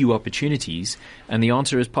would give you opportunities? And the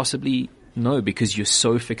answer is possibly no, because you're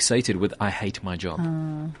so fixated with, I hate my job.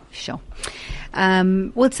 Sure.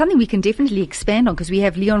 Well, it's something we can definitely expand on, because we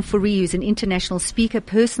have Leon Fourie, who's an international speaker,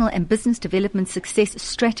 personal and business development success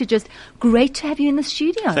strategist. Great to have you in the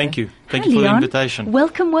studio. Thank you. Thank you for the invitation.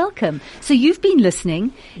 Welcome, welcome. So you've been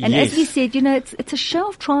listening, and as we said, you know, it's a show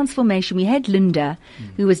of transformation. We had Linda,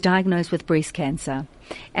 who was diagnosed with breast cancer.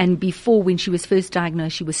 And before, when she was first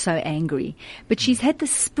diagnosed, she was so angry. But she's had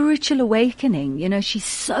this spiritual awakening. You know, she's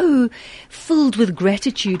so filled with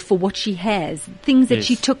gratitude for what she has. Things that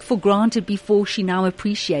she took for granted before, she now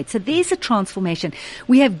appreciates. So there's a transformation.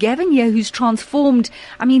 We have Gavin here, who's transformed.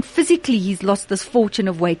 I mean, physically, he's lost this fortune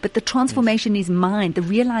of weight, but the transformation is mind, the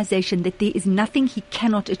realization that there is nothing he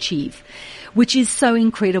cannot achieve, which is so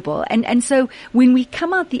incredible. And so when we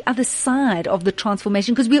come out the other side of the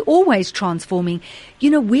transformation, because we're always transforming, you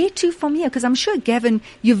know, where to from here? Because I'm sure, Gavin,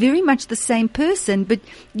 you're very much the same person, but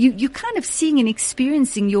you're kind of seeing and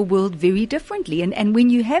experiencing your world very differently. And when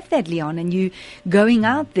you have that, Leon, and you going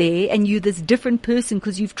out there and you're this different person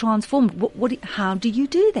because you've transformed, how do you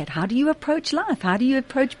do that? How do you approach life? How do you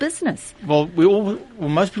approach business? Well,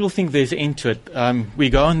 most people think there's an end to it. We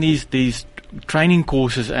go on these training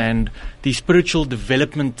courses and these spiritual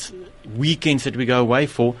development weekends that we go away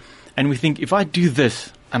for, and we think, if I do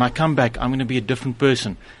this and I come back, I'm going to be a different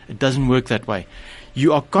person. It doesn't work that way.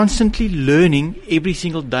 You are constantly learning every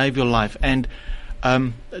single day of your life. And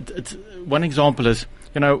it's one example is,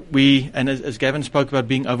 you know, as Gavin spoke about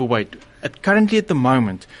being overweight, currently at the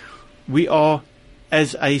moment, we are,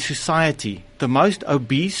 as a society, the most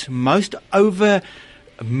obese, most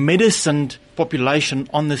over-medicined population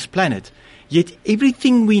on this planet. Yet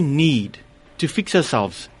everything we need to fix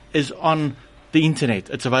ourselves is on the internet.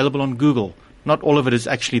 It's available on Google. Not all of it is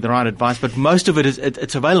actually the right advice, but most of it is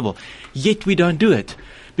it's available. Yet we don't do it,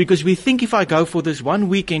 because we think, if I go for this one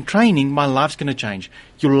weekend training, my life's going to change.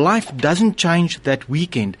 Your life doesn't change that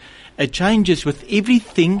weekend. It changes with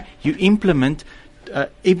everything you implement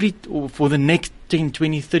for the next 10,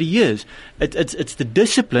 20, 30 years. It's the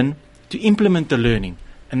discipline to implement the learning.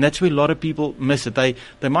 And that's where a lot of people miss it. They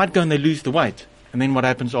might go and they lose the weight. And then what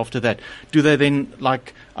happens after that? Do they then,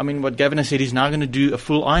 what Gavin has said, he's now going to do a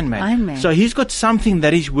full Ironman. So he's got something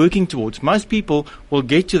that he's working towards. Most people will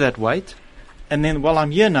get to that weight, and then, well,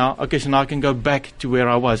 I'm here now. Okay, so now I can go back to where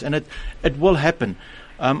I was. And it will happen.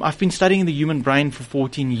 I've been studying the human brain for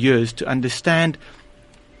 14 years to understand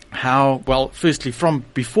how, well, firstly, from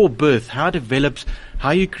before birth, how it develops,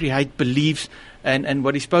 how you create beliefs. And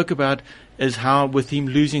what he spoke about is how, with him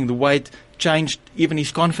losing the weight, changed even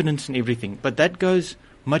his confidence and everything. But that goes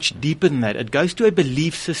much deeper than that. It goes to a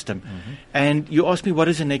belief system. And you ask me, what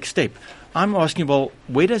is the next step? I'm asking, well,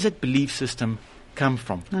 where does that belief system come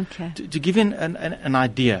from? Okay. To give you an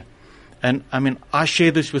idea, and I mean, I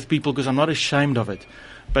share this with people because I'm not ashamed of it,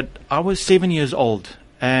 but I was 7 years old,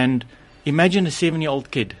 and imagine a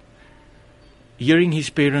 7-year-old kid hearing his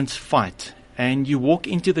parents fight, and you walk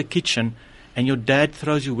into the kitchen and your dad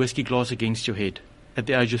throws your whiskey glass against your head at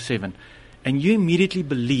the age of 7, and you immediately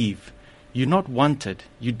believe you're not wanted,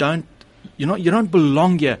 you don't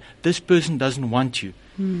belong here, this person doesn't want you.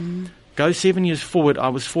 Go 7 years forward, I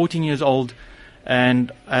was 14 years old,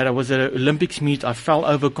 and I was at an Olympics meet. I fell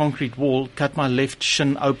over a concrete wall, cut my left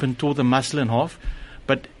shin open, tore the muscle in half.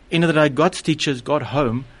 But end of the day, got stitches, got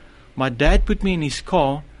home. My dad put me in his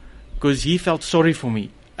car because he felt sorry for me.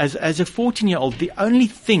 As a 14-year-old, the only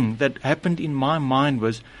thing that happened in my mind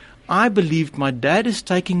was I believed my dad is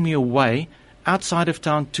taking me away outside of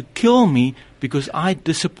town to kill me because I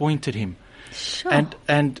disappointed him. Sure.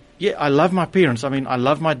 And yeah, I love my parents. I mean, I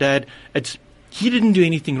love my dad. He didn't do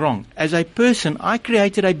anything wrong. As a person, I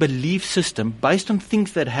created a belief system based on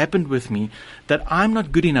things that happened with me that I'm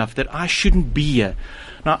not good enough, that I shouldn't be here.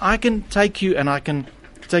 Now, I can take you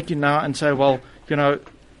now and say, well,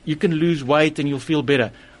 you can lose weight and you'll feel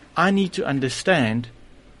better. I need to understand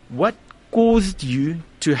what caused you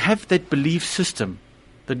to have that belief system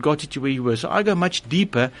that got you to where you were. So I go much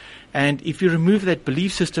deeper, and if you remove that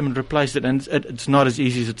belief system and replace it, and it's not as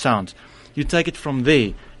easy as it sounds, you take it from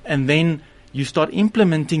there, and then you start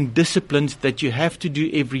implementing disciplines that you have to do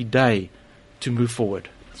every day to move forward.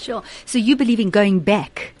 Sure. So you believe in going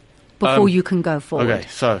back before you can go forward. Okay,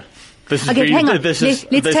 so this is Okay, hang on. Let's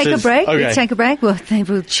take a break. Okay. Let's take a break.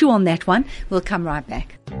 We'll chew on that one. We'll come right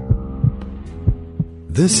back.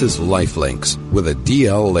 This is Lifelinks with a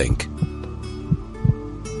DL link.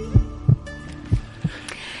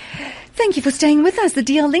 Thank you for staying with us. The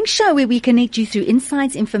DL Link Show, where we connect you through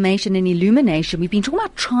insights, information, and illumination. We've been talking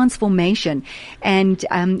about transformation, and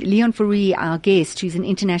Leon Fourie, our guest, who's an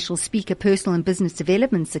international speaker, personal and business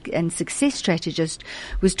development and success strategist,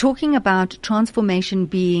 was talking about transformation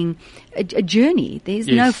being a journey. There's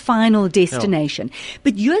no final destination. No.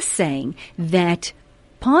 But you're saying that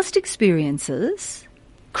past experiences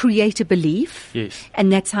create a belief, yes,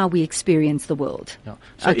 and that's how we experience the world. Yeah.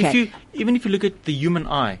 So even if you look at the human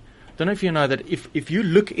eye, I don't know if you know that if you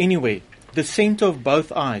look anywhere, the center of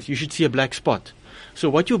both eyes, you should see a black spot. So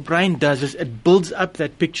what your brain does is it builds up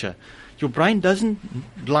that picture. Your brain doesn't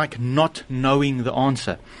like not knowing the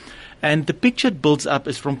answer. And the picture it builds up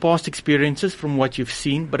is from past experiences, from what you've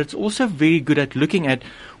seen, but it's also very good at looking at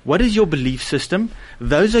what is your belief system.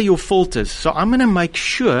 Those are your filters. So I'm going to make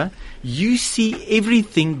sure you see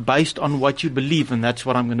everything based on what you believe, and that's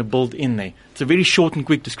what I'm going to build in there. It's a very short and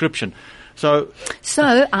quick description. So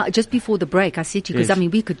just before the break, I said to you, because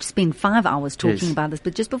yes, we could spend 5 hours talking yes, about this,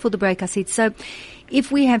 but just before the break, I said, so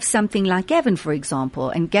if we have something like Gavin, for example,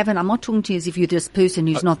 and Gavin, I'm not talking to you as if you're this person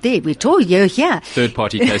who's not there. We're talking, you're here.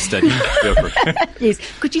 Third-party case study. Yes.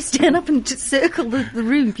 Could you stand up and just circle the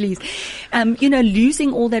room, please?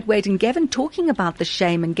 Losing all that weight, and Gavin talking about the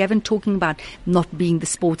shame, and Gavin talking about not being the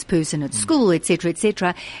sports person at school, et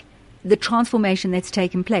cetera, the transformation that's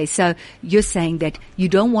taken place. So you're saying that you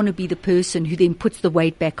don't want to be the person who then puts the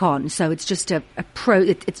weight back on. So it's just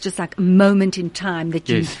it's just like a moment in time that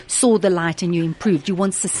you saw the light and you improved. You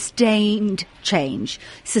want sustained change,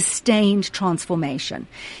 sustained transformation.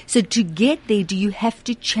 So to get there, do you have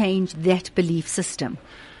to change that belief system?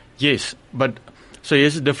 Yes, but so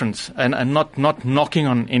here's the difference, and not knocking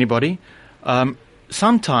on anybody.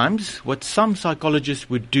 Sometimes what some psychologists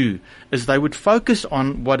would do is they would focus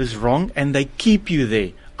on what is wrong and they keep you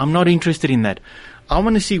there. I'm not interested in that. I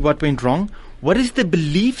want to see what went wrong. What is the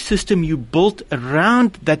belief system you built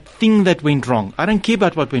around that thing that went wrong? I don't care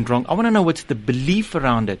about what went wrong. I want to know what's the belief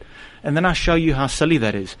around it. And then I show you how silly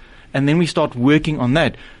that is. And then we start working on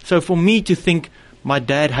that. So for me to think my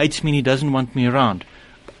dad hates me and he doesn't want me around,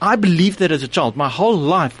 I believed that as a child. My whole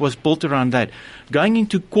life was built around that. Going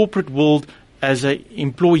into corporate world as an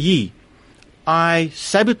employee, I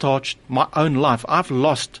sabotaged my own life. I've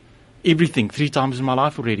lost everything 3 times in my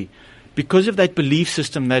life already because of that belief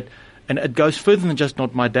system and it goes further than just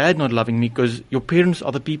not my dad not loving me, because your parents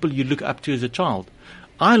are the people you look up to as a child.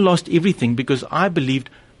 I lost everything because I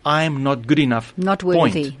believed I am not good enough. Not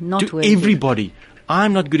worthy. To everybody.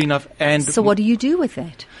 I'm not good enough. And so what do you do with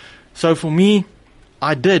that? So for me,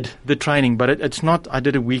 I did the training, but it's not, I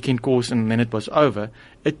did a weekend course and then it was over.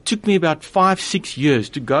 It took me about 5-6 years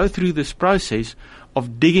to go through this process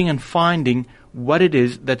of digging and finding what it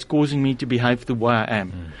is that's causing me to behave the way I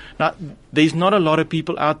am. Now, there's not a lot of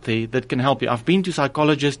people out there that can help you. I've been to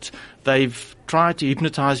psychologists. They've tried to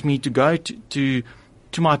hypnotize me to go to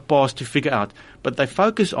my past to figure out. But they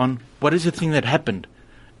focus on what is the thing that happened.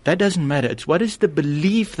 That doesn't matter. It's what is the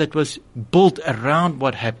belief that was built around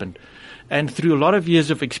what happened. And through a lot of years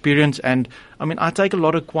of experience, and I take a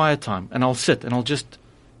lot of quiet time, and I'll sit and I'll just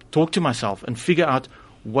talk to myself and figure out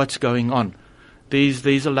what's going on. There's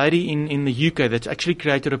a lady in the UK that's actually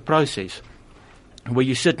created a process where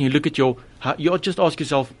you sit and you look at you just ask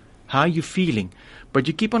yourself, how are you feeling? But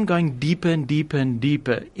you keep on going deeper and deeper and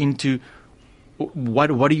deeper into what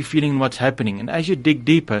are you feeling and what's happening. And as you dig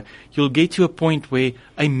deeper, you'll get to a point where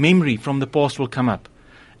a memory from the past will come up.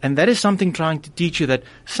 And that is something trying to teach you that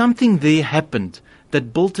something there happened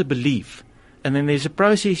that built a belief. And then there's a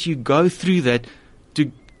process you go through that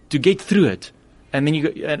to get through it. And then you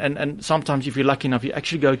go, and sometimes if you're lucky enough, you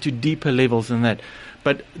actually go to deeper levels than that.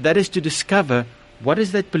 But that is to discover what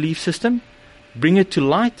is that belief system, bring it to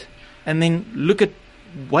light, and then look at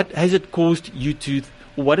what has it caused you to,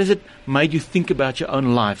 what has it made you think about your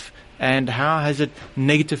own life, and how has it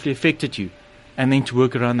negatively affected you, and then to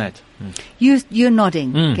work around that. You're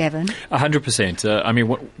nodding, Gavin.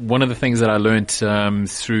 100%. One of the things that I learned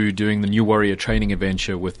through doing the New Warrior training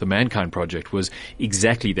adventure with the Mankind Project was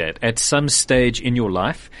exactly that. At some stage in your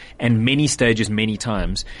life, and many stages, many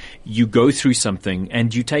times, you go through something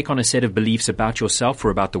and you take on a set of beliefs about yourself or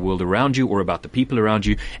about the world around you or about the people around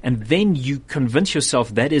you, and then you convince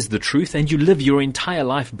yourself that is the truth, and you live your entire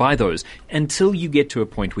life by those until you get to a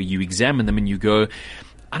point where you examine them and you go,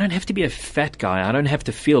 I don't have to be a fat guy. I don't have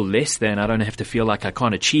to feel less than. I don't have to feel like I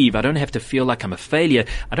can't achieve. I don't have to feel like I'm a failure.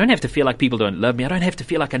 I don't have to feel like people don't love me. I don't have to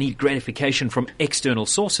feel like I need gratification from external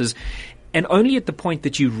sources. And only at the point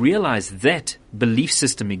that you realize that belief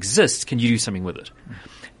system exists can you do something with it.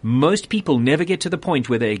 Most people never get to the point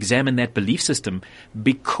where they examine that belief system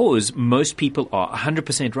because most people are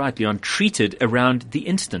 100% right, Leon, treated around the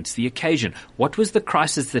instance, the occasion. What was the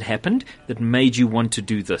crisis that happened that made you want to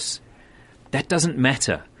do this? That doesn't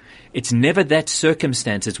matter. It's never that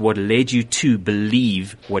circumstance. It's what led you to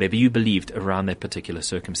believe whatever you believed around that particular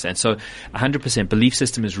circumstance. So 100% belief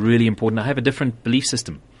system is really important. I have a different belief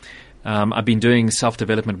system. I've been doing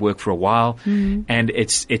self-development work for a while, and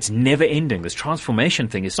it's never ending. This transformation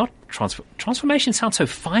thing is not transformation sounds so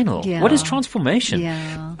final. Yeah. What is transformation?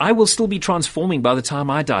 Yeah. I will still be transforming by the time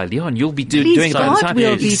I die. Leon, you'll be doing it by the God time.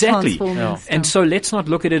 will be Exactly. transforming stuff. And so let's not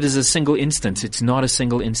look at it as a single instance. It's not a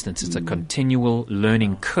single instance. It's a continual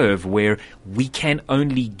learning curve where we can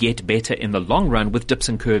only get better in the long run with dips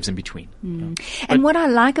and curves in between. And what I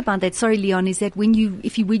like about that, sorry, Leon, is that when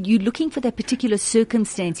you're looking for that particular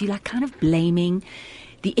circumstance, you're like kind of blaming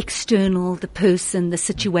the external, the person, the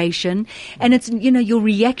situation, and it's, your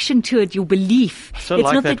reaction to it, your belief. So it's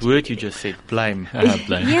like not that word you just said, blame.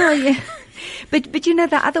 Blame. Yeah. But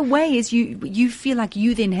the other way is you feel like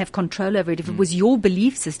you then have control over it. If it was your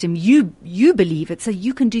belief system, you believe it, so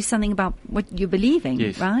you can do something about what you're believing,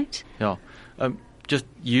 Yes. right? Yeah. Just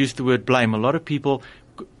use the word blame. A lot of people,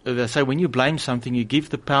 they say when you blame something, you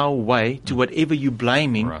give the power away to whatever you're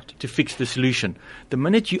blaming Right. to fix the solution. The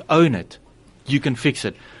minute you own it, you can fix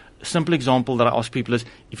it. A simple example that I ask people is,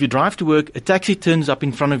 if you drive to work, a taxi turns up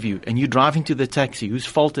in front of you, and you drive into the taxi, whose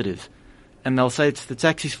fault it is? And they'll say it's the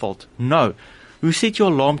taxi's fault. No. Who set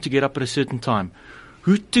your alarm to get up at a certain time?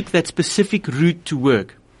 Who took that specific route to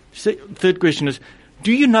work? Third question is,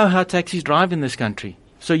 do you know how taxis drive in this country?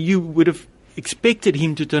 So you would have expected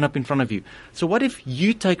him to turn up in front of you. So what if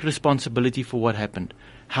you take responsibility for what happened?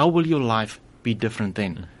 How will your life be different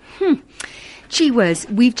then? Gee whiz,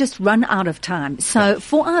 we've just run out of time. So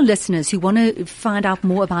for our listeners who want to find out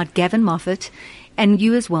more about Gavin Moffat, and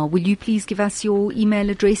you as well, will you please give us your email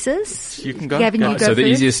addresses? You can go. Gavin, you Go. go So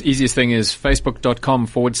the first. easiest thing is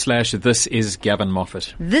facebook.com/this is Gavin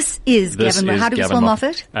Moffat. This is This Gavin. is How do we Gavin spell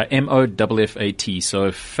Moffat? Moffat.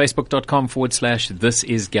 So facebook.com/this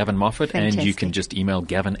is Gavin Moffat, and you Fantastic. can just email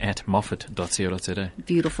gavin@moffat.co.za.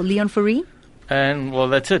 Beautiful. Leon Fourie? And, well,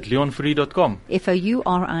 that's it. leonfree.com.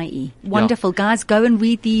 Fourie. Wonderful. Guys, go and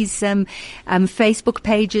read these Facebook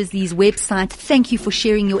pages, these websites. Thank you for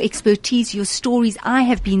sharing your expertise, your stories. I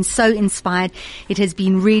have been so inspired. It has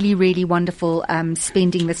been really, really wonderful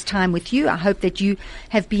spending this time with you. I hope that you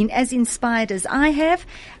have been as inspired as I have.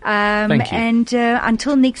 Thank you. And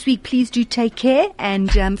until next week, please do take care.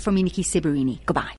 And from me, Nikki Seberini. Goodbye.